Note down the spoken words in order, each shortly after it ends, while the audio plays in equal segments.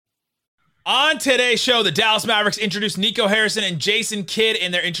On today's show, the Dallas Mavericks introduced Nico Harrison and Jason Kidd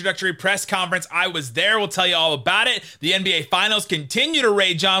in their introductory press conference. I was there. We'll tell you all about it. The NBA Finals continue to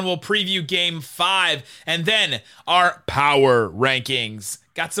rage on. We'll preview Game 5. And then our power rankings.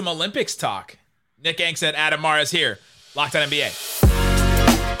 Got some Olympics talk. Nick Angstead, Adam Mara's here. Locked on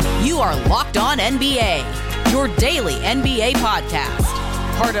NBA. You are Locked On NBA, your daily NBA podcast.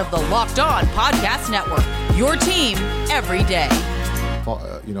 Part of the Locked On Podcast Network, your team every day.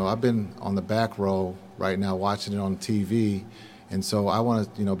 I've been on the back row right now watching it on TV, and so I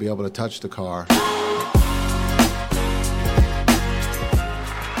want to, be able to touch the car.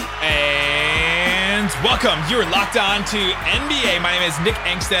 And welcome. You're Locked On to NBA. My name is Nick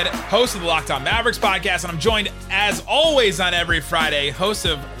Angstead, host of the Locked On Mavericks podcast, and I'm joined, as always, on every Friday, host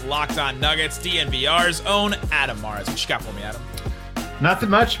of Locked On Nuggets, DNVR's own Adam Mara. What you got for me, Adam? Nothing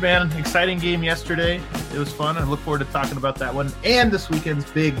much, man. Exciting game yesterday. It was fun. I look forward to talking about that one and this weekend's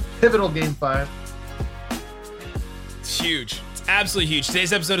big pivotal Game 5. It's huge. It's absolutely huge.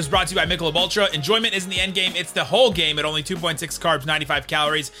 Today's episode is brought to you by Michelob Ultra. Enjoyment isn't the end game. It's the whole game at only 2.6 carbs, 95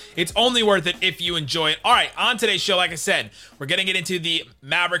 calories. It's only worth it if you enjoy it. All right, on today's show, like I said, we're going to get into the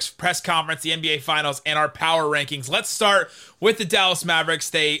Mavericks press conference, the NBA Finals, and our power rankings. Let's start with the Dallas Mavericks.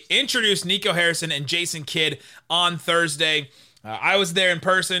 They introduced Nico Harrison and Jason Kidd on Thursday. I was there in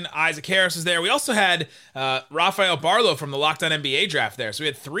person. Isaac Harris was there. We also had Rafael Barlow from the Locked On NBA draft there. So we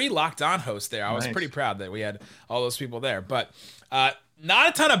had 3 Locked On hosts there. I was pretty proud that we had all those people there. But not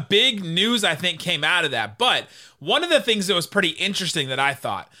a ton of big news, I think, came out of that. But one of the things that was pretty interesting that I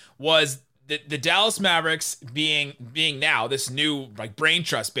thought was the Dallas Mavericks being now this new brain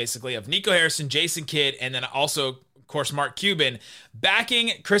trust, basically, of Nico Harrison, Jason Kidd, and then also, of course, Mark Cuban backing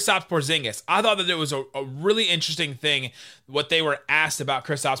Kristaps Porzingis. I thought that it was a really interesting thing what they were asked about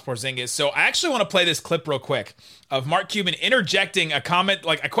Kristaps Porzingis. So I actually want to play this clip real quick of Mark Cuban interjecting a comment,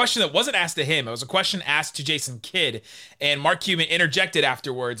 like a question that wasn't asked to him. It was a question asked to Jason Kidd, and Mark Cuban interjected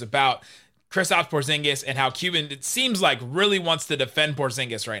afterwards about Kristaps Porzingis and how Cuban, it seems like, really wants to defend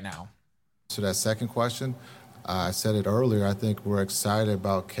Porzingis right now. So that second question, I said it earlier, I think we're excited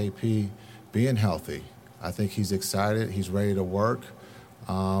about KP being healthy. I think he's excited. He's ready to work.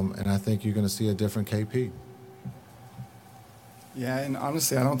 And I think you're going to see a different KP. Yeah, and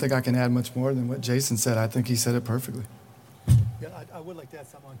honestly, I don't think I can add much more than what Jason said. I think he said it perfectly. Yeah, I would like to add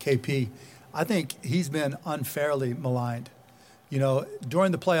something on KP. I think he's been unfairly maligned.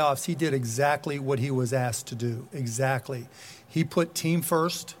 During the playoffs, he did exactly what he was asked to do. Exactly. He put team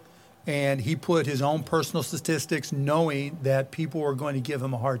first. And he put his own personal statistics knowing that people were going to give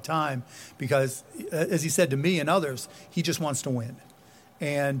him a hard time because, as he said to me and others, he just wants to win.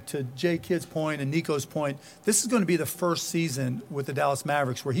 And to Jay Kidd's point and Nico's point, this is going to be the first season with the Dallas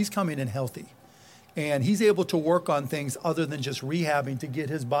Mavericks where he's coming in healthy. And he's able to work on things other than just rehabbing to get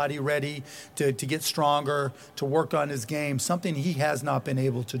his body ready, to get stronger, to work on his game, something he has not been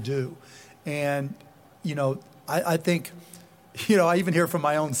able to do. And, I think – I even hear from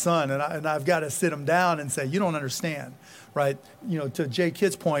my own son, and I've got to sit him down and say, you don't understand, right? To Jay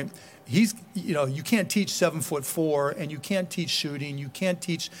Kidd's point, he's, you can't teach 7'4", and you can't teach shooting. You can't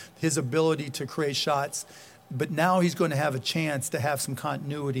teach his ability to create shots. But now he's going to have a chance to have some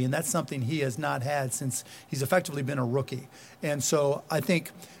continuity, and that's something he has not had since he's effectively been a rookie. And so I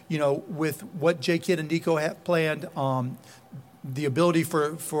think, with what Jay Kidd and Nico have planned, the ability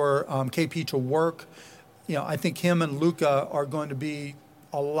for KP to work, I think him and Luka are going to be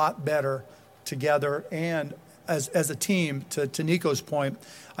a lot better together. And as a team, to Nico's point,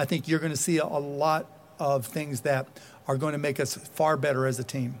 I think you're going to see a lot of things that are going to make us far better as a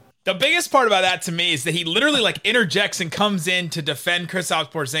team. The biggest part about that to me is that he literally interjects and comes in to defend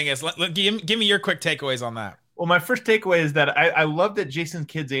Kristaps Porzingis. Give me your quick takeaways on that. Well, my first takeaway is that I love that Jason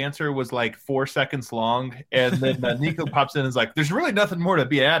Kidd's answer was 4 seconds long, and then Nico pops in and is like, there's really nothing more to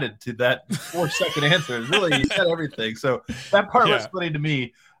be added to that 4-second answer. It's really, he said everything. So that part was funny to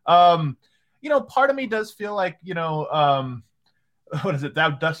me. Part of me does feel like, what is it? Thou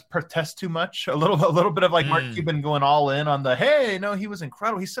dost protest too much. A little bit of Mark Cuban going all in on the, hey, no, he was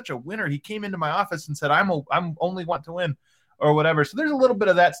incredible. He's such a winner. He came into my office and said, I'm only want to win or whatever. So there's a little bit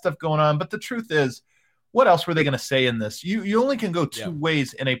of that stuff going on. But the truth is, what else were they going to say in this? You only can go two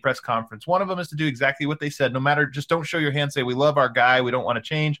ways in a press conference. One of them is to do exactly what they said. No matter, just don't show your hand. Say, we love our guy. We don't want to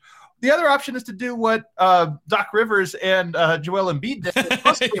change. The other option is to do what Doc Rivers and Joel Embiid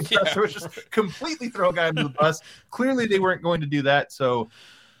did. Which is just completely throw a guy under the bus. Clearly, they weren't going to do that. So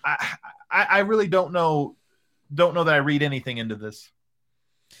I really don't know that I read anything into this.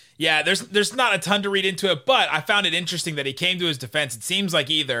 Yeah, there's not a ton to read into it, but I found it interesting that he came to his defense. It seems like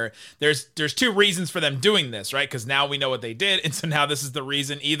either there's two reasons for them doing this, right? Because now we know what they did, and so now this is the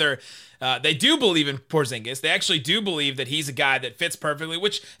reason. Either they do believe in Porzingis, they actually do believe that he's a guy that fits perfectly,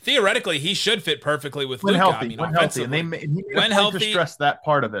 which theoretically he should fit perfectly with when Luka. healthy, when healthy, and he made a point to stress that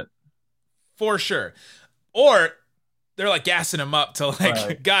part of it for sure. Or they're like gassing him up to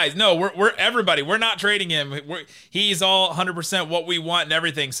like, guys, no, we're everybody. We're not trading him. He's all 100% what we want and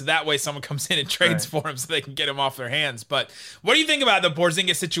everything. So that way someone comes in and trades for him so they can get him off their hands. But what do you think about the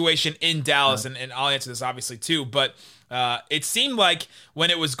Porzingis situation in Dallas? And I'll answer this obviously too, but it seemed like when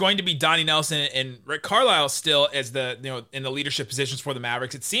it was going to be Donnie Nelson and Rick Carlisle still as the, in the leadership positions for the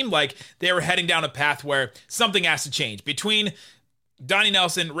Mavericks, it seemed like they were heading down a path where something has to change between Donnie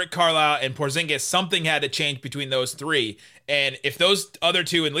Nelson, Rick Carlisle, and Porzingis. Something had to change between those three. And if those other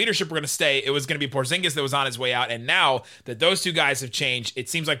two in leadership were going to stay, it was going to be Porzingis that was on his way out. And now that those two guys have changed, it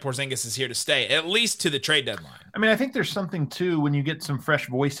seems like Porzingis is here to stay, at least to the trade deadline. I mean, I think there's something too when you get some fresh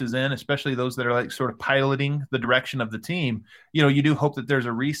voices in, especially those that are like sort of piloting the direction of the team. You do hope that there's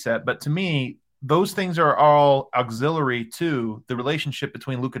a reset. But to me, those things are all auxiliary to the relationship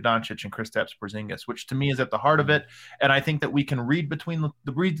between Luka Doncic and Kristaps Porzingis, which to me is at the heart of it. And I think that we can read between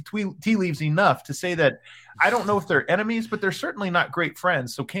the tea leaves enough to say that I don't know if they're enemies, but they're certainly not great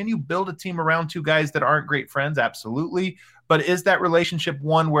friends. So can you build a team around two guys that aren't great friends? Absolutely. But is that relationship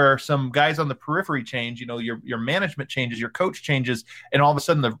one where some guys on the periphery change, your management changes, your coach changes, and all of a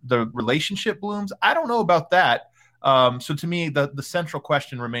sudden the relationship blooms? I don't know about that. So to me, the central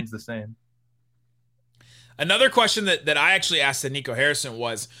question remains the same. Another question that I actually asked to Nico Harrison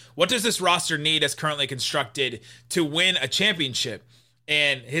was, what does this roster need as currently constructed to win a championship?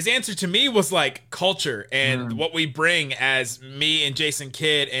 And his answer to me was like culture and what we bring as me and Jason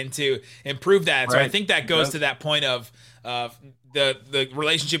Kidd and to improve that. Right. So I think that goes to that point of the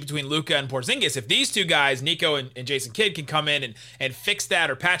relationship between Luka and Porzingis. If these two guys, Nico and Jason Kidd, can come in and fix that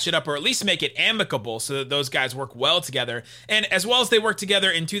or patch it up or at least make it amicable so that those guys work well together, and as well as they work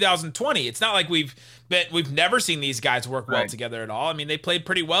together in 2020. It's not like we've never seen these guys work well together at all. I mean, they played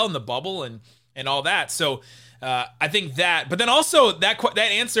pretty well in the bubble and all that. So I think that, but then also that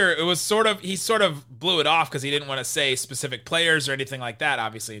answer, it was he sort of blew it off because he didn't want to say specific players or anything like that,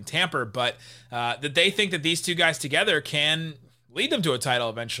 obviously in Tampa, but that they think that these two guys together can lead them to a title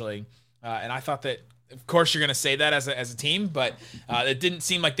eventually. And I thought that, of course, you're going to say that as a team, but it didn't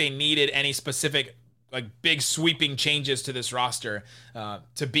seem like they needed any specific like big sweeping changes to this roster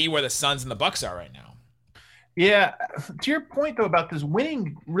to be where the Suns and the Bucks are right now. Yeah, to your point, though, about this,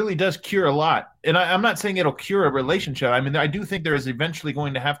 winning really does cure a lot. And I'm not saying it'll cure a relationship. I mean, I do think there is eventually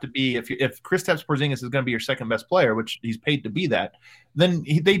going to have to be, if Kristaps Porzingis is going to be your second best player, which he's paid to be that, then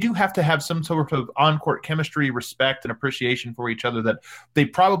they do have to have some sort of on-court chemistry, respect, and appreciation for each other that they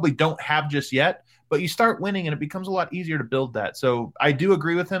probably don't have just yet. But you start winning, and it becomes a lot easier to build that. So I do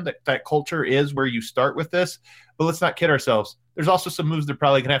agree with him that culture is where you start with this. But let's not kid ourselves. There's also some moves they're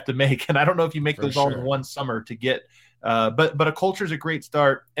probably going to have to make. And I don't know if you make those all in one summer to get. But a culture is a great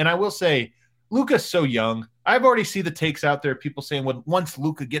start. And I will say, Luka's so young. I've already seen the takes out there, people saying, well, once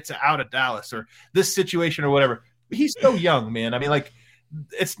Luka gets out of Dallas or this situation or whatever. He's so young, man. I mean, like,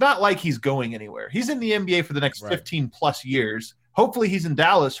 it's not like he's going anywhere. He's in the NBA for the next 15-plus years. Hopefully he's in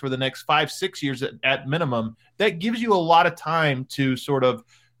Dallas for the next 5-6 years at minimum. That gives you a lot of time to sort of,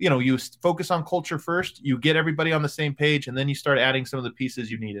 you focus on culture first, you get everybody on the same page, and then you start adding some of the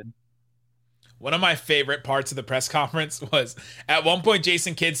pieces you needed. One of my favorite parts of the press conference was at one point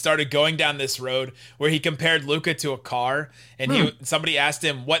Jason Kidd started going down this road where he compared Luka to a car, and somebody asked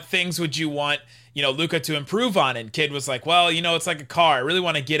him, what things would you want Luka to improve on? And Kidd was like, well, it's like a car. I really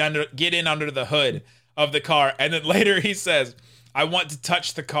want to get in under the hood of the car. And then later he says, I want to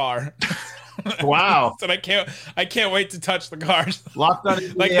touch the car. Wow. So I can't wait to touch the car. Locked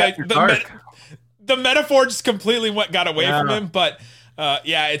on like the metaphor just completely got away from him. But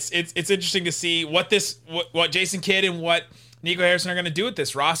it's interesting to see what Jason Kidd and what Nico Harrison are going to do with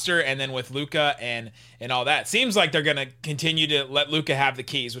this roster, and then with Luka and all that. Seems like they're going to continue to let Luka have the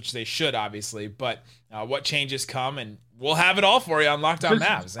keys, which they should, obviously. But what changes come, and we'll have it all for you on Locked On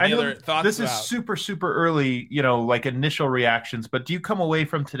Mavs. Any other thoughts? This is super, super early, like initial reactions. But do you come away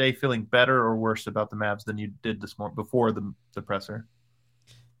from today feeling better or worse about the Mavs than you did this morning before the presser?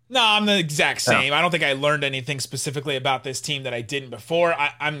 No, I'm the exact same. I don't think I learned anything specifically about this team that I didn't before.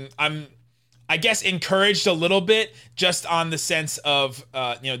 I'm I guess encouraged a little bit just on the sense of,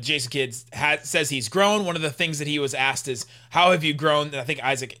 Jason Kidd says he's grown. One of the things that he was asked is, how have you grown? And I think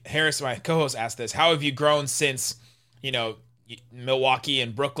Isaac Harris, my co-host, asked this. How have you grown since, Milwaukee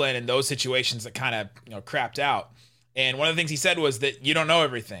and Brooklyn and those situations that kind of, crapped out? And one of the things he said was that you don't know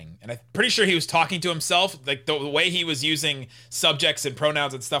everything. And I'm pretty sure he was talking to himself. Like the way he was using subjects and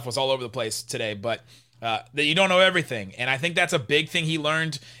pronouns and stuff was all over the place today. But that you don't know everything. And I think that's a big thing he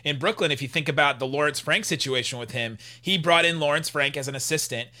learned in Brooklyn. If you think about the Lawrence Frank situation with him, he brought in Lawrence Frank as an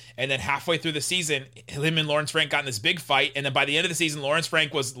assistant. And then halfway through the season, him and Lawrence Frank got in this big fight. And then by the end of the season, Lawrence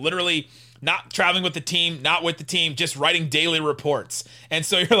Frank was literally not traveling with the team, not with the team, just writing daily reports. And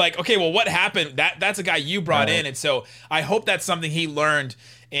so you're like, okay, well, what happened? That's a guy you brought in. And so I hope that's something he learned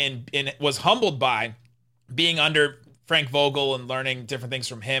and was humbled by being under Frank Vogel and learning different things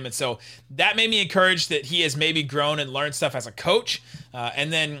from him. And so that made me encouraged that he has maybe grown and learned stuff as a coach.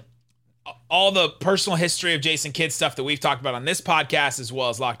 And then all the personal history of Jason Kidd stuff that we've talked about on this podcast, as well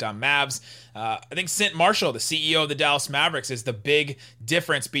as Locked On Mavs. I think Cint Marshall, the CEO of the Dallas Mavericks, is the big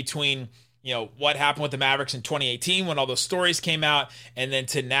difference between what happened with the Mavericks in 2018 when all those stories came out, and then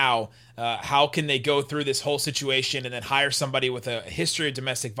to now, how can they go through this whole situation and then hire somebody with a history of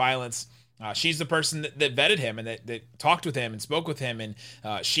domestic violence? She's the person that vetted him and that talked with him and spoke with him. And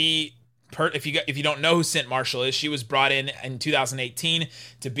if you don't know who Cint Marshall is, she was brought in 2018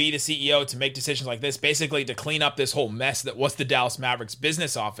 to be the CEO, to make decisions like this, basically to clean up this whole mess that was the Dallas Mavericks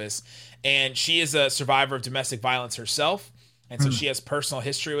business office. And she is a survivor of domestic violence herself. And so she has personal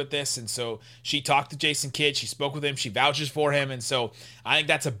history with this. And so she talked to Jason Kidd. She spoke with him. She vouches for him. And so I think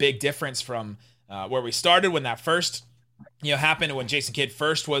that's a big difference from where we started when that first happened, when Jason Kidd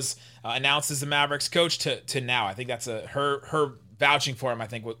first was announced as the Mavericks coach to now. I think that's her vouching for him, I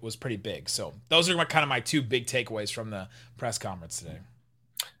think, was pretty big. So those are kind of my two big takeaways from the press conference today.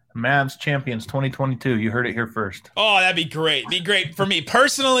 Mavs champions 2022. You heard it here first. Oh, that'd be great. It'd be great for me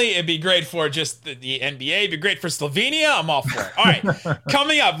personally. It'd be great for just the NBA. It'd be great for Slovenia. I'm all for it. All right,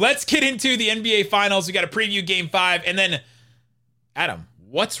 coming up, let's get into the NBA Finals. We got to preview Game 5. And then, Adam,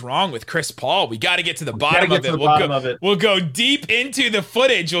 what's wrong with Chris Paul? We got to get to the bottom of it. We'll go deep into the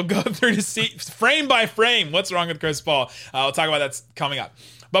footage. We'll go through to see frame by frame what's wrong with Chris Paul. We'll talk about that coming up.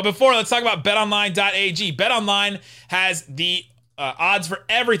 But before, let's talk about betonline.ag. BetOnline has the odds for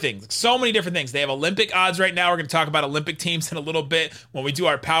everything. So many different things. They have Olympic odds right now. We're going to talk about Olympic teams in a little bit when we do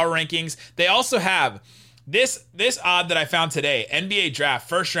our power rankings. They also have this odd that I found today. NBA draft,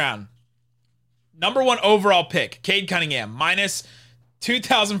 first round. Number 1 overall pick, Cade Cunningham, minus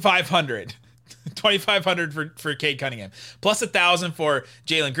 2,500. 2,500 for Cade Cunningham. Plus 1,000 for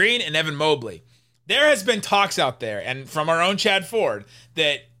Jalen Green and Evan Mobley. There has been talks out there, and from our own Chad Ford,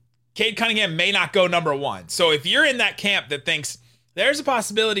 that Cade Cunningham may not go number 1. So if you're in that camp that thinks there's a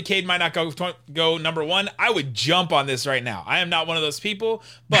possibility Cade might not go number 1, I would jump on this right now. I am not one of those people,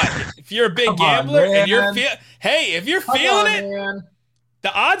 but if you're a big gambler and you're feeling it,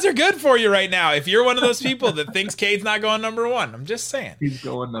 the odds are good for you right now. If you're one of those people that thinks Cade's not going number 1, I'm just saying. He's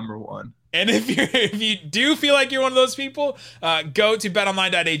going number 1. And if you do feel like you're one of those people, go to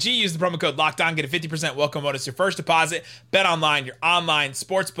betonline.ag, use the promo code LOCKEDON, get a 50% welcome bonus your first deposit. BetOnline, your online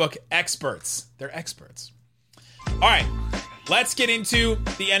sportsbook experts. They're experts. All right, let's get into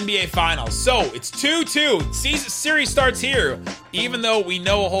the NBA Finals. So it's 2-2. Series starts here. Even though we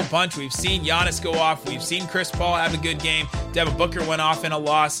know a whole bunch, we've seen Giannis go off. We've seen Chris Paul have a good game. Devin Booker went off in a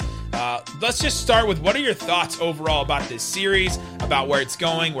loss. Let's just start with, what are your thoughts overall about this series, about where it's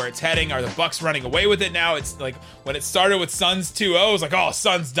going, where it's heading? Are the Bucks running away with it now? It's like when it started with Suns 2-0, it's like, oh,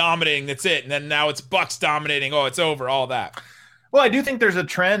 Suns dominating, that's it. And then now it's Bucks dominating, oh, it's over, all that. Well, I do think there's a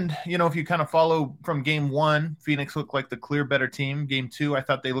trend. If you kind of follow from Game 1, Phoenix looked like the clear better team. Game 2, I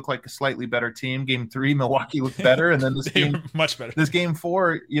thought they looked like a slightly better team. Game 3, Milwaukee looked better. And then this game, much better. This Game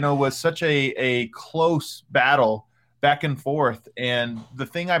 4, was such a close battle back and forth. And the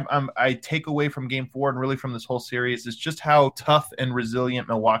thing I take away from Game 4 and really from this whole series is just how tough and resilient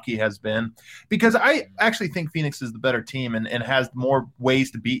Milwaukee has been. Because I actually think Phoenix is the better team and has more ways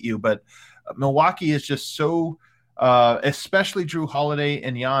to beat you. But Milwaukee is just so especially Drew Holiday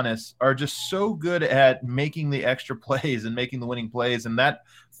and Giannis are just so good at making the extra plays and making the winning plays. And that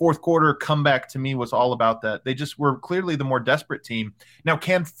fourth quarter comeback to me was all about that. They just were clearly the more desperate team. Now,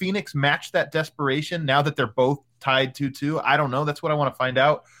 can Phoenix match that desperation now that they're both tied 2-2? I don't know. That's what I want to find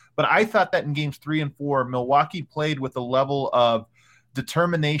out. But I thought that in games 3 and 4, Milwaukee played with a level of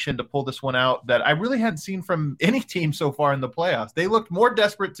determination to pull this one out that I really hadn't seen from any team so far in the playoffs. They looked more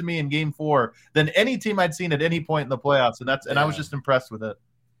desperate to me in Game 4 than any team I'd seen at any point in the playoffs, and I was just impressed with it.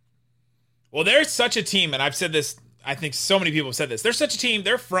 Well, there's such a team, and I've said this, I think so many people have said this. They're such a team,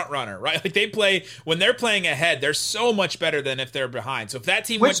 they're front runner, right? Like when they're playing ahead, they're so much better than if they're behind. So if that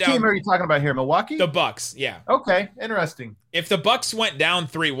team went down, which team are you talking about here? Milwaukee? The Bucks, yeah. Okay, interesting. If the Bucks went down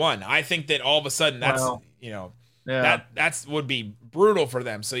 3-1, I think that all of a sudden that's, that would be brutal for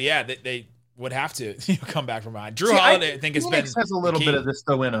them. So yeah, they would have to come back from behind. Drew Holiday, I think, Phoenix has a little bit of this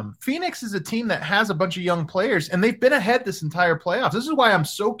though in them. Phoenix is a team that has a bunch of young players, and they've been ahead this entire playoffs. This is why I'm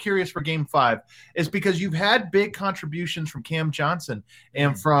so curious for Game 5, is because you've had big contributions from Cam Johnson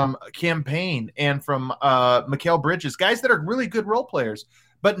and from Cam Payne and from Mikal Bridges, guys that are really good role players.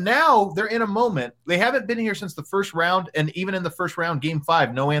 But now they're in a moment. They haven't been here since the first round, and even in the first round, Game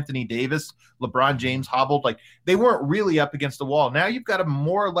 5, no Anthony Davis, LeBron James hobbled. Like, they weren't really up against the wall. Now you've got a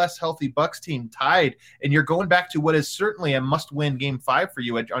more or less healthy Bucks team tied, and you're going back to what is certainly a must-win Game 5 for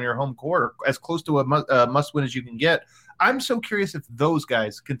you on your home court, or as close to a must-win as you can get. I'm so curious if those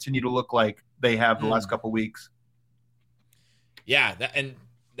guys continue to look like they have the last couple weeks. Yeah,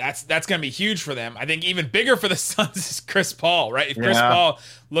 that's going to be huge for them. I think even bigger for the Suns is Chris Paul, right? If Chris Paul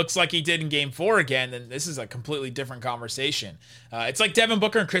looks like he did in Game 4 again, then this is a completely different conversation. It's like Devin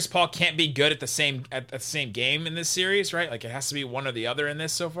Booker and Chris Paul can't be good at the same game in this series, right? Like, it has to be one or the other in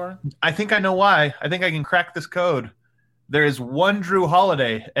this so far. I think I know why. I think I can crack this code. There is one Drew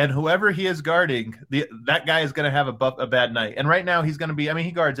Holiday, and whoever he is guarding, that guy is going to have a bad night. And right now he's going to be – I mean,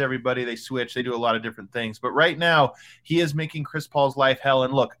 he guards everybody. They switch. They do a lot of different things. But right now he is making Chris Paul's life hell.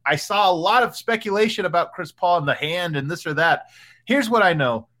 And look, I saw a lot of speculation about Chris Paul and the hand and this or that. Here's what I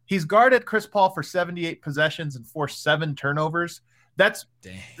know. He's guarded Chris Paul for 78 possessions and forced 7 turnovers. That's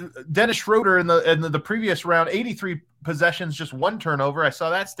Dennis Schroeder in the previous round, 83 possessions, just 1 turnover. I saw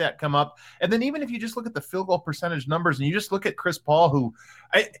that stat come up. And then even if you just look at the field goal percentage numbers and you just look at Chris Paul, who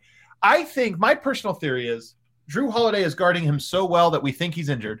I think my personal theory is Drew Holiday is guarding him so well that we think he's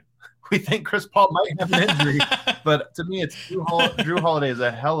injured. We think Chris Paul might have an injury, but to me, it's Drew Holiday is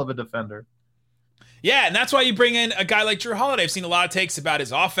a hell of a defender. Yeah, and that's why you bring in a guy like Drew Holiday. I've seen a lot of takes about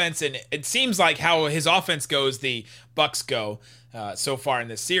his offense, and it seems like how his offense goes, the Bucks go so far in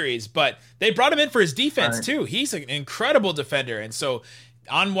this series. But they brought him in for his defense, too. He's an incredible defender. And so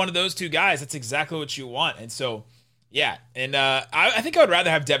on one of those two guys, that's exactly what you want. And so, yeah. And I think I would rather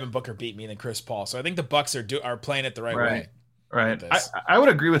have Devin Booker beat me than Chris Paul. So I think the Bucks are playing it the right way. Right. I would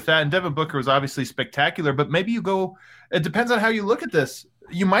agree with that. And Devin Booker was obviously spectacular. But maybe it depends on how you look at this.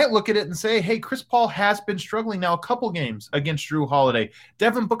 You might look at it and say, hey, Chris Paul has been struggling now a couple games against Drew Holiday.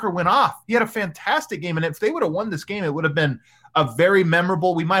 Devin Booker went off. He had a fantastic game. And if they would have won this game, it would have been a very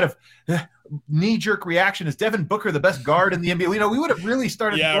memorable, we might have knee-jerk reaction. Is Devin Booker the best guard in the NBA? We would have really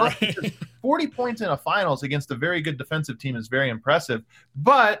started. 40 points in a finals against a very good defensive team is very impressive.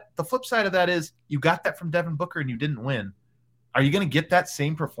 But the flip side of that is you got that from Devin Booker and you didn't win. Are you going to get that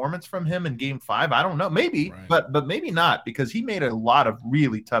same performance from him in Game 5? I don't know. Maybe, but maybe not, because he made a lot of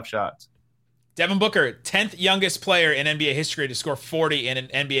really tough shots. Devin Booker, 10th youngest player in NBA history to score 40 in an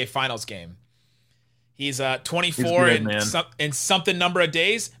NBA Finals game. He's 24 in something number of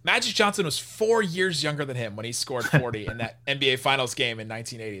days. Magic Johnson was 4 years younger than him when he scored 40 in that NBA Finals game in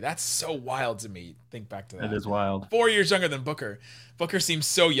 1980. That's so wild to me. Think back to that. It is wild. 4 years younger than Booker. Booker seems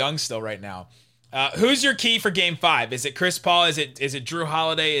so young still right now. Who's your key for Game 5? Is it Chris Paul? Is it Drew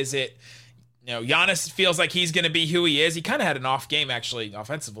Holiday? Is it, Giannis feels like he's going to be who he is. He kind of had an off game, actually,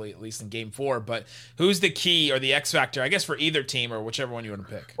 offensively, at least in Game 4. But who's the key or the X factor, I guess, for either team or whichever one you want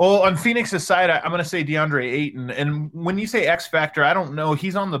to pick? Well, on Phoenix's side, I'm going to say DeAndre Ayton. And when you say X factor, I don't know.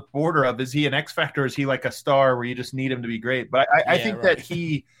 He's on the border of, is he an X factor? Or is he like a star where you just need him to be great? But I think that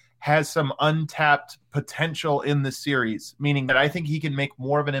he has some untapped potential in this series, meaning that I think he can make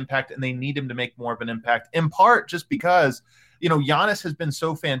more of an impact, and they need him to make more of an impact, in part just because, Giannis has been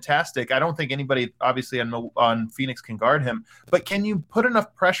so fantastic. I don't think anybody, obviously, on Phoenix can guard him, but can you put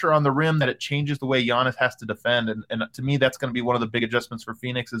enough pressure on the rim that it changes the way Giannis has to defend? And to me, that's going to be one of the big adjustments for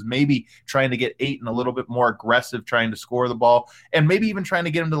Phoenix, is maybe trying to get Ayton a little bit more aggressive, trying to score the ball, and maybe even trying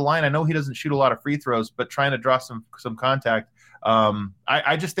to get him to the line. I know he doesn't shoot a lot of free throws, but trying to draw some contact.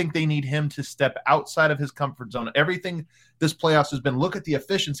 I just think they need him to step outside of his comfort zone. Everything this playoffs has been, look at the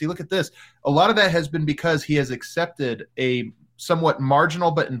efficiency, look at this. A lot of that has been because he has accepted a somewhat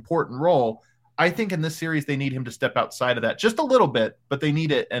marginal but important role. I think in this series they need him to step outside of that just a little bit, but they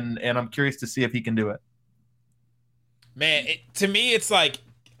need it, and I'm curious to see if he can do it. Man, to me, it's like,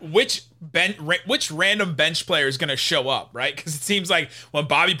 which random bench player is going to show up, right? Because it seems like when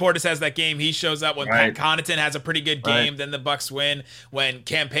Bobby Portis has that game, he shows up. When Pat Connaughton has a pretty good game, then the Bucks win. When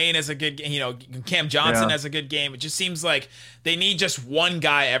Cam Payne has a good game, Cam Johnson has a good game. It just seems like they need just one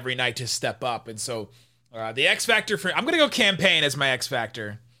guy every night to step up. And so the X factor I'm going to go Cam Payne as my X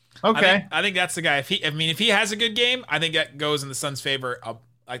factor. Okay, I think that's the guy. If he has a good game, I think that goes in the Suns' favor.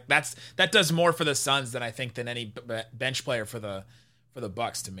 Like that does more for the Suns than any bench player for the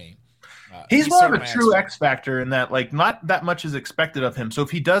Bucks to me. He's more of a true X factor in that, like, not that much is expected of him. So if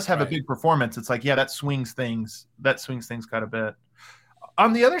he does have a big performance, it's like, that swings things quite a bit.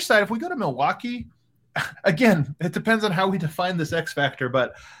 On the other side, if we go to Milwaukee, again, it depends on how we define this X factor,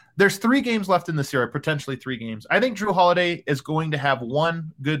 but there's 3 games left in this year, potentially 3 games. I think Drew Holiday is going to have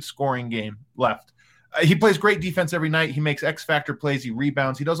one good scoring game left. He plays great defense every night. He makes X factor plays. He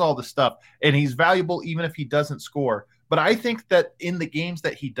rebounds. He does all this stuff, and he's valuable even if he doesn't score. But I think that in the games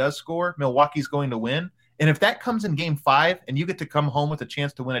that he does score, Milwaukee's going to win. And if that comes in game 5 and you get to come home with a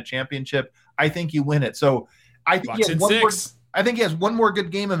chance to win a championship, I think you win it. So I think he has one more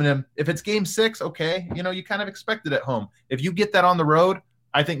good game in him. If it's game 6, okay, you kind of expect it at home. If you get that on the road,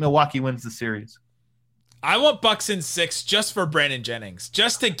 I think Milwaukee wins the series. I want Bucks in 6 just for Brandon Jennings,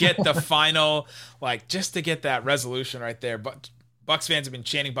 just to get the final, just to get that resolution right there. But Bucks fans have been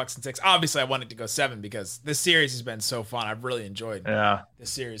chanting Bucks in 6. Obviously, I want it to go 7 because this series has been so fun. I've really enjoyed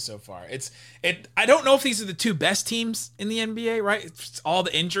this series so far. I don't know if these are the 2 best teams in the NBA, right? It's all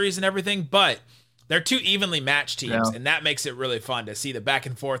the injuries and everything, but they're 2 evenly matched teams, and that makes it really fun to see the back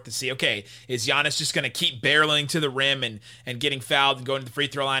and forth, to see, okay, is Giannis just going to keep barreling to the rim and getting fouled and going to the free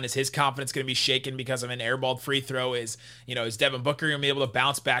throw line? Is his confidence going to be shaken because of an airballed free throw? Is Devin Booker going to be able to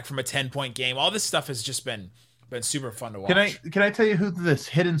bounce back from a 10-point game? All this stuff has just been super fun to watch. Can I tell you who this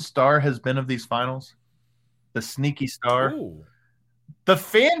hidden star has been of these finals? The sneaky star. Ooh. The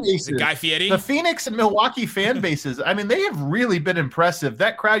fan bases, Guy Fieri? The Phoenix and Milwaukee fan bases. I mean, they have really been impressive.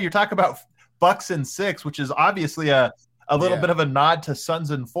 That crowd, you're talking about Bucks in 6, which is obviously a little bit of a nod to Suns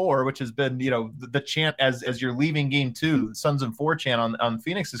in 4, which has been, the chant as you're leaving game 2, Suns in 4 chant on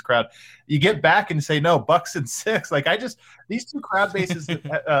Phoenix's crowd. You get back and say, no, Bucks in 6. These 2 crowd bases,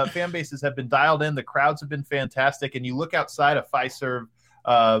 fan bases have been dialed in. The crowds have been fantastic. And you look outside of Fiserv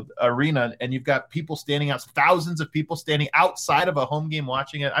Arena and you've got people standing out, thousands of people standing outside of a home game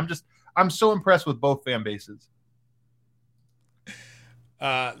watching it. I'm so impressed with both fan bases.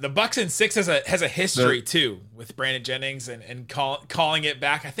 The Bucks in 6 has a history too with Brandon Jennings and calling it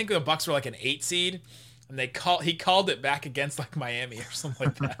back. I think the Bucks were like an 8 seed, and he called it back against Miami or something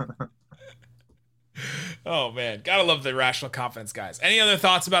like that. Oh man, gotta love the irrational confidence, guys. Any other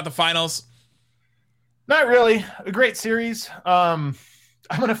thoughts about the finals? Not really. A great series.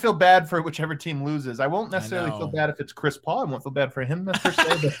 I'm going to feel bad for whichever team loses. I won't necessarily feel bad if it's Chris Paul. I won't feel bad for him per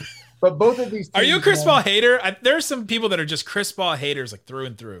se. But both of these teams. Are you a Chris Paul hater? There are some people that are just Chris Paul haters, through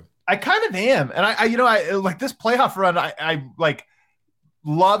and through. I kind of am. And I like this playoff run. I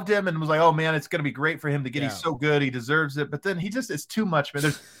loved him and was like, oh man, it's going to be great for him to get. He's so good. He deserves it. But then it's too much,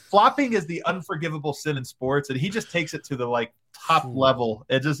 man. Flopping is the unforgivable sin in sports. And he just takes it to the top level.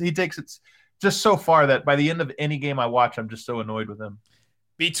 He takes it just so far that by the end of any game I watch, I'm just so annoyed with him.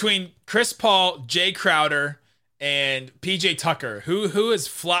 Between Chris Paul, Jay Crowder, and PJ Tucker, who has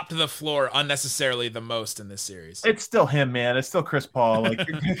flopped to the floor unnecessarily the most in this series? It's still him, man. It's still Chris Paul.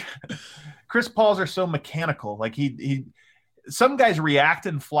 Chris Pauls are so mechanical. He some guys react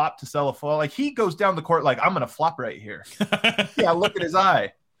and flop to sell a fall. He goes down the court I'm going to flop right here. Yeah, look at his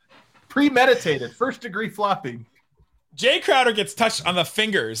eye. Premeditated, first degree flopping. Jay Crowder gets touched on the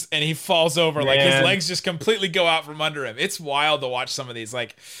fingers and he falls over. His legs just completely go out from under him. It's wild to watch some of these.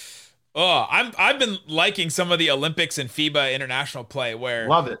 I've been liking some of the Olympics and FIBA international play where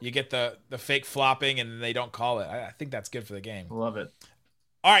Love it. You get the fake flopping and they don't call it. I think that's good for the game. Love it.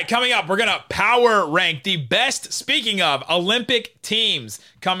 All right, coming up, we're going to power rank the best, speaking of Olympic teams,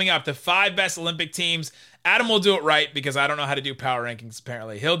 coming up, the 5 best Olympic teams. Adam will do it right because I don't know how to do power rankings,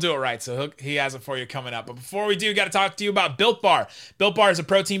 apparently. He'll do it right, so he has it for you coming up. But before we do, got to talk to you about Built Bar. Built Bar is a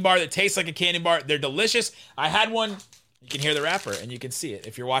protein bar that tastes like a candy bar. They're delicious. I had one. You can hear the wrapper, and you can see it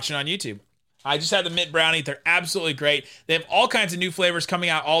if you're watching on YouTube. I just had the mint brownie. They're absolutely great. They have all kinds of new flavors coming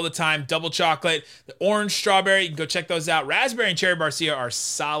out all the time. Double chocolate, the orange strawberry. You can go check those out. Raspberry and cherry barcia are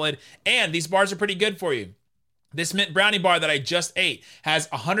solid, and these bars are pretty good for you. This mint brownie bar that I just ate has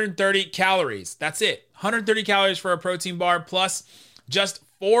 130 calories. That's it. 130 calories for a protein bar plus just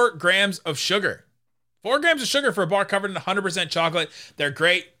 4 grams of sugar. 4 grams of sugar for a bar covered in 100% chocolate. They're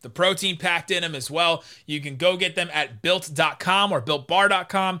great. The protein packed in them as well. You can go get them at built.com or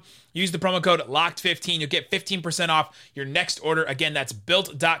builtbar.com. Use the promo code LOCKED15. You'll get 15% off your next order. Again, that's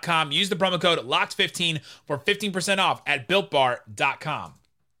built.com. Use the promo code LOCKED15 for 15% off at builtbar.com.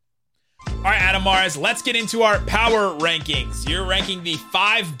 All right, Adam Mares, let's get into our power rankings. You're ranking the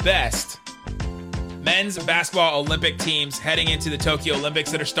 5 best men's basketball Olympic teams heading into the Tokyo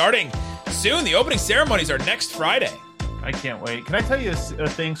Olympics that are starting soon. The opening ceremonies are next Friday. I can't wait. Can I tell you a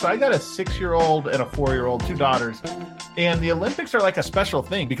thing? So I got a 6-year-old and a 4-year-old, 2 daughters. And the Olympics are like a special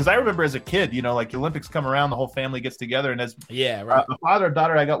thing because I remember as a kid, like the Olympics come around, the whole family gets together. And as a father or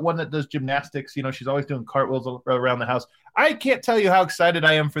daughter, I got one that does gymnastics. She's always doing cartwheels around the house. I can't tell you how excited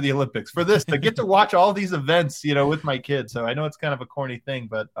I am for the Olympics, for this, to get to watch all these events, with my kids. So I know it's kind of a corny thing,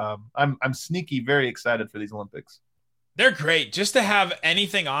 but I'm sneaky, very excited for these Olympics. They're great just to have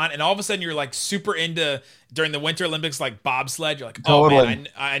anything on, and all of a sudden you're like super into during the Winter Olympics, like bobsled. You're like, oh man,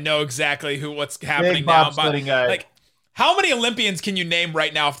 I know exactly what's happening Big now. Bobsledding guy. Like, how many Olympians can you name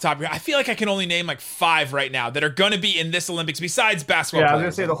right now off the top of your head? I feel like I can only name like 5 right now that are going to be in this Olympics besides basketball. Yeah, I was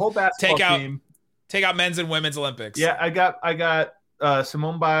going to say the whole basketball team. Take out men's and women's Olympics. Yeah, I got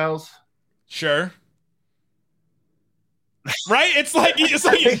Simone Biles. Sure. Right? It's like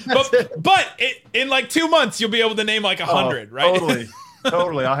but in like 2 months you'll be able to name like 100, right?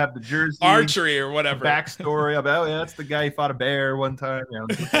 Totally. I'll have the jersey, archery or whatever, backstory about that's the guy who fought a bear one time.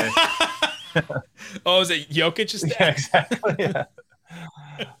 Okay. Oh, is it Jokic's dad? Yeah, exactly.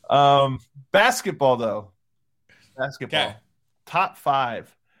 Yeah. Basketball though. Okay. Top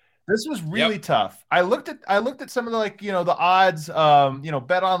 5. This was really tough. I looked at some of the the odds.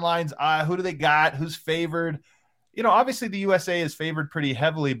 Bet Online's who do they got? Who's favored? Obviously the USA is favored pretty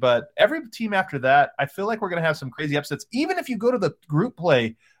heavily, but every team after that, I feel like we're going to have some crazy upsets. Even if you go to the group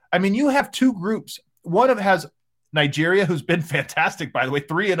play, I mean, you have 2 groups. One of has Nigeria, who's been fantastic, by the way,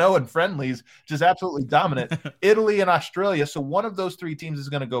 3-0 in friendlies, just absolutely dominant. Italy and Australia. So one of those 3 teams is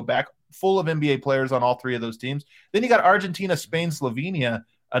going to go back, full of NBA players on all 3 of those teams. Then you got Argentina, Spain, Slovenia.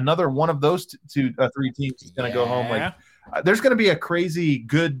 Another one of those 3 teams is going to go home. There's going to be a crazy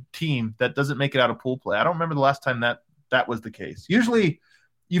good team that doesn't make it out of pool play. I don't remember the last time that was the case. Usually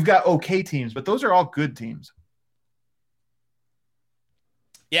you've got okay teams, but those are all good teams.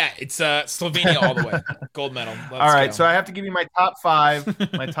 Yeah, it's Slovenia all the way. Gold medal. All right, so I have to give you my top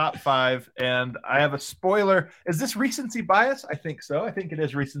 5, and I have a spoiler. Is this recency bias? I think so. I think it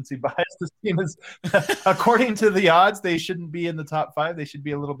is recency bias. This team is, according to the odds, they shouldn't be in the top 5. They should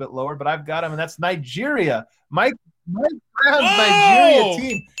be a little bit lower, but I've got them, and that's Nigeria. Mike Brown's Nigeria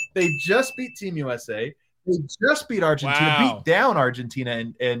team. They just beat Team USA. They just beat Argentina, beat down Argentina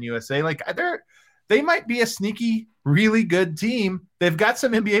and USA. Like they might be a sneaky, really good team. They've got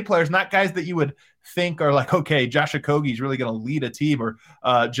some NBA players, not guys that you would think are like, okay, Josh Okogie's really going to lead a team, or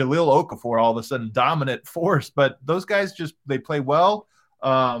Jaleel Okafor all of a sudden dominant force. But those guys they play well.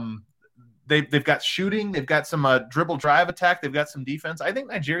 They've got shooting. They've got some dribble drive attack. They've got some defense. I think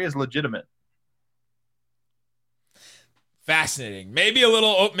Nigeria is legitimate. Fascinating. Maybe a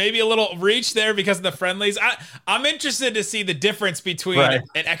little reach there because of the friendlies. I'm interested to see the difference between an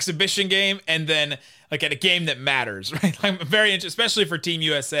exhibition game and then like at a game that matters, right? I'm very interested, especially for Team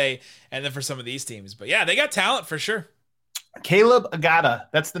USA and then for some of these teams. But yeah, they got talent for sure. Caleb Agata,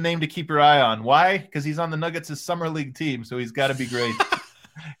 that's the name to keep your eye on. Why? Because he's on the Nuggets' summer league team, so he's got to be great.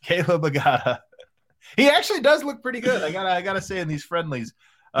 Caleb Agata. He actually does look pretty good. I gotta say in these friendlies,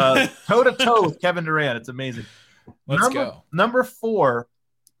 toe to toe with Kevin Durant, it's amazing. Let's go. Number 4,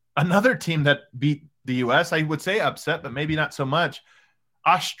 another team that beat the U.S. I would say upset, but maybe not so much.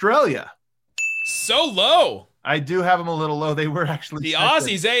 Australia. So low. I do have them a little low. They were actually the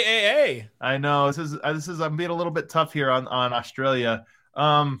Aussies. AAA. I know this is. I'm being a little bit tough here on Australia.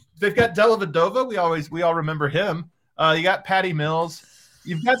 They've got Dellavedova. We all remember him. You got Patty Mills.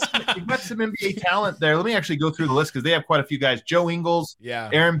 You've got some NBA talent there. Let me actually go through the list because they have quite a few guys. Joe Ingles,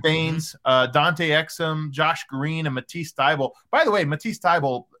 Aaron Baines, Dante Exum, Josh Green, and Matisse Thybulle. By the way, Matisse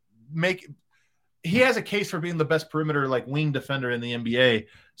Thybulle he has a case for being the best perimeter wing defender in the NBA.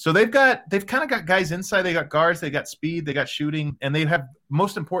 So they've kind of got guys inside. They got guards, they got speed, they got shooting, and they have,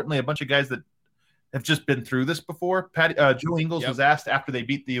 most importantly, a bunch of guys that have just been through this before. Joe Ingles was asked after they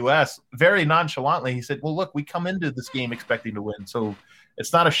beat the U.S. very nonchalantly. He said, "Well, look, we come into this game expecting to win, so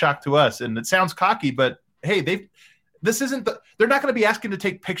it's not a shock to us." And it sounds cocky, but hey, they're not going to be asking to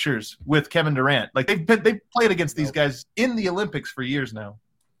take pictures with Kevin Durant. Like they've played against these guys in the Olympics for years now.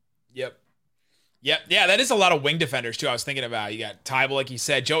 Yep. Yeah, that is a lot of wing defenders too. I was thinking about, you got Thybulle, like you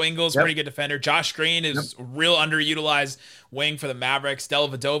said, Joe Ingles, pretty good defender. Josh Green is real underutilized wing for the Mavericks.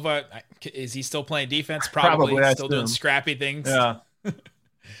 Dellavedova, is he still playing defense? Probably still doing scrappy things. Yeah.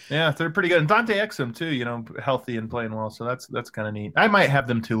 Yeah, they're pretty good. And Dante Exum too, healthy and playing well. So that's kind of neat. I might have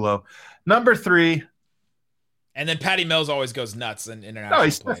them too low. Number 3. And then Patty Mills always goes nuts in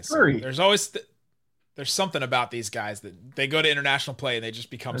international play. So there's always there's something about these guys that they go to international play and they just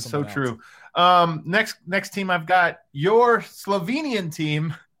become something else. So true. Next team I've got your Slovenian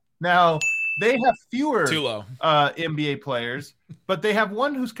team. Now they have fewer NBA players, but they have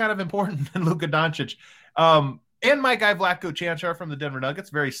one who's kind of important than Luka Doncic. And my guy Vlatko Čančar from the Denver Nuggets,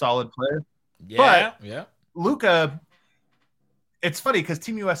 very solid player. Yeah, but Luka, it's funny because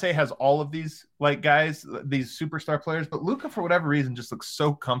Team USA has all of these like guys, these superstar players, but Luka, for whatever reason, just looks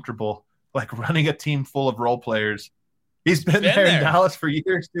so comfortable, like running a team full of role players. He's been there in Dallas for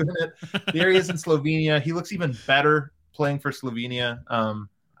years doing it. There he is in Slovenia. He looks even better playing for Slovenia.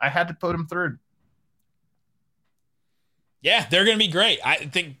 I had to put him third. Yeah, they're going to be great. I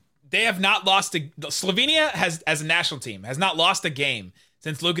think they have not lost Slovenia has, as a national team, has not lost a game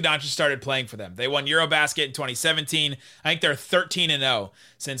since Luka Doncic started playing for them. They won Eurobasket in 2017. I think they're 13-0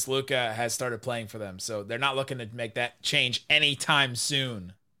 since Luka has started playing for them. So they're not looking to make that change anytime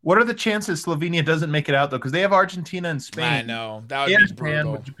soon. What are the chances Slovenia doesn't make it out, though? Because they have Argentina and Spain. I know. That would be Japan,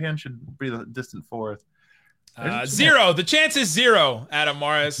 brutal. but Japan should be the distant fourth. Zero. The chance is zero, Adam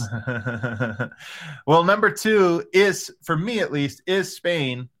Morris. Well, number 2 is, for me at least, is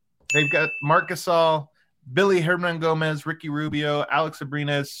Spain. They've got Marc Gasol, Billy Hernan Gomez, Ricky Rubio, Alex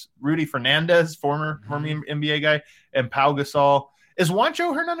Abrines, Rudy Fernandez, former NBA guy, and Pau Gasol. Is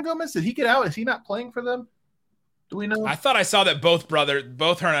Juancho Hernan Gomez, did he get out? Is he not playing for them? Do we know? I thought I saw that both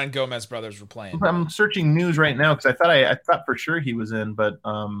Hernan Gomez brothers were playing. I'm searching news right now because I thought for sure he was in, but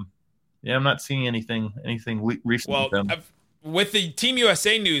yeah, I'm not seeing anything recent. Well, with the Team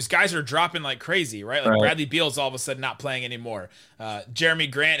USA news, guys are dropping like crazy, right? Like Bradley Beal's all of a sudden not playing anymore. Jeremy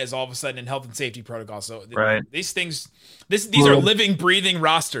Grant is all of a sudden in health and safety protocol. So these things, these are living, breathing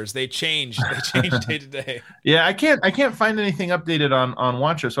rosters. They change day to day. Yeah, I can't find anything updated on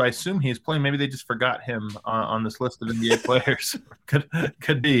Juancho, so I assume he's playing. Maybe they just forgot him on this list of NBA players.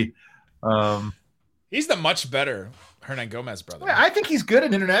 Could be. He's the much better Hernan Gomez brother. Yeah, I think he's good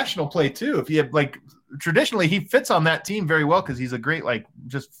in international play too. If you have traditionally he fits on that team very well because he's a great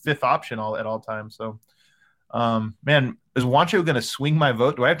just fifth option at all times. So, man, is Juancho going to swing my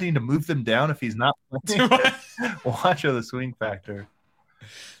vote? Do I have to need to move them down if he's not playing? Juancho the swing factor.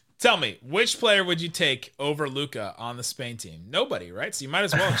 Tell me, which player would you take over Luka on the Spain team? Nobody, right? So you might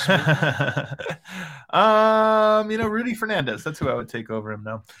as well. Rudy Fernandez. That's who I would take over him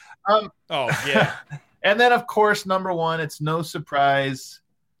now. Oh yeah. And then, of course, number 1, it's no surprise.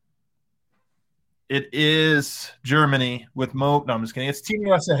 It is Germany with Mo. No, I'm just kidding. It's Team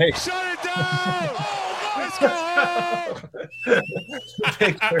USA. Shut it down! Let's go!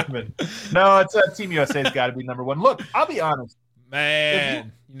 Take German. No, it's Team USA's got to be number 1. Look, I'll be honest.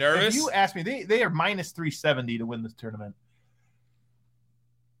 Man, nervous? If you ask me, they are minus 370 to win this tournament.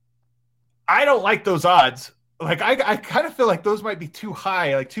 I don't like those odds. I kind of feel like those might be too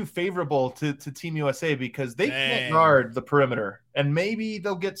high, too favorable to Team USA because they can't guard the perimeter. And maybe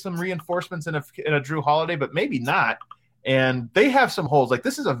they'll get some reinforcements in a Drew Holiday, but maybe not. And they have some holes.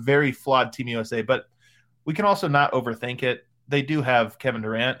 This is a very flawed Team USA, but we can also not overthink it. They do have Kevin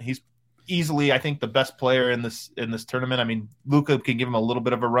Durant. He's easily, I think, the best player in this tournament. I mean, Luka can give him a little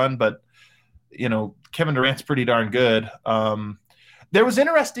bit of a run, but Kevin Durant's pretty darn good. There was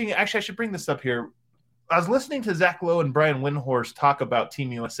interesting. Actually, I should bring this up here. I was listening to Zach Lowe and Brian Windhorst talk about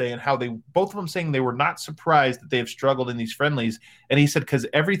Team USA and how both of them saying they were not surprised that they have struggled in these friendlies. And he said, because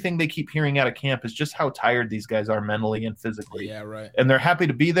everything they keep hearing out of camp is just how tired these guys are mentally and physically. Yeah, right. And they're happy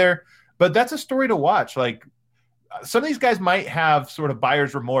to be there. But that's a story to watch. Some of these guys might have sort of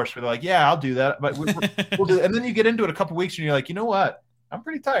buyer's remorse where they're like, yeah, I'll do that. But we'll do it. And then you get into it a couple weeks and you're like, you know what? I'm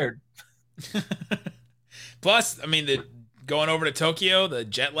pretty tired. Plus, I mean, going over to Tokyo, the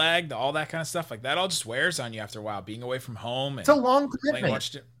jet lag, all that kind of stuff, that all just wears on you after a while. Being away from home. It's a long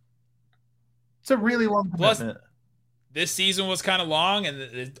commitment. It's a really long commitment. Plus, this season was kind of long, and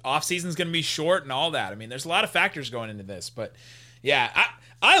the off season is going to be short, and all that. I mean, there's a lot of factors going into this, but yeah,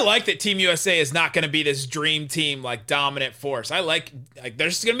 I like that Team USA is not going to be this dream team dominant force. I like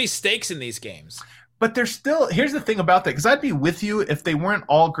there's going to be stakes in these games. But there's still, here's the thing about that, because I'd be with you if they weren't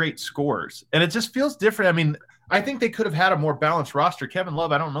all great scorers, and it just feels different. I mean, I think they could have had a more balanced roster. Kevin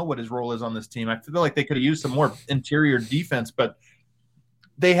Love, I don't know what his role is on this team. I feel like they could have used some more interior defense, but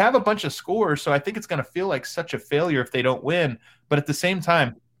they have a bunch of scores, so I think it's going to feel like such a failure if they don't win. But at the same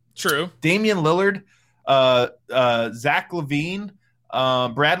time, true. Damian Lillard, Zach LaVine,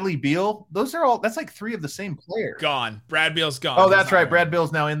 Bradley Beal, that's 3 of the same player. Gone. Brad Beal's gone. Oh, that's right. Brad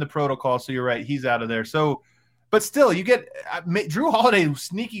Beal's now in the protocol, so you're right. He's out of there. So, but still, you get Drew Holiday,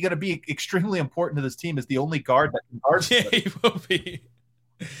 sneaky, going to be extremely important to this team as the only guard that can guard. Yeah, he will be.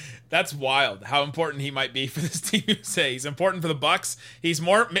 That's wild how important he might be for this Team USA. He's important for the Bucks.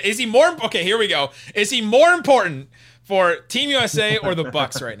 Okay, here we go. Is he more important for Team USA or the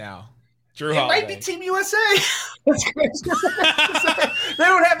Bucks right now? Drew Holiday. It might be Team USA. They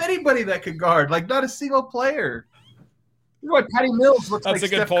don't have anybody that could guard, not a single player. You know what? Patty Mills looks like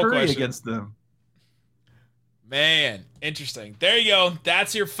Steph Curry against them. Man, interesting. There you go.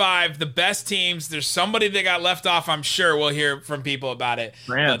 That's your 5, the best teams. There's somebody that got left off. I'm sure we'll hear from people about it.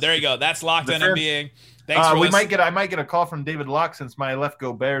 But there you go. That's Locked On NBA. Thanks for listening. I might get a call from David Locke since my Left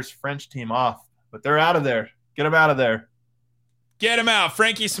Go Bears French team off, but they're out of there. Get them out of there. Get him out.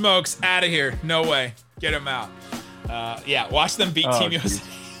 Frankie Smokes out of here. No way. Get him out. Watch them beat Team USA.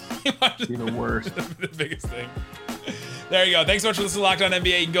 Be the worst. The biggest thing. There you go. Thanks so much for listening to Locked On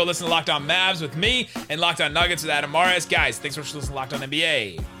NBA. You can go listen to Locked On Mavs with me and Locked On Nuggets with Adam Mares. Guys, thanks so much for listening to Locked On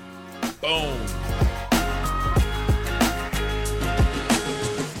NBA. Boom.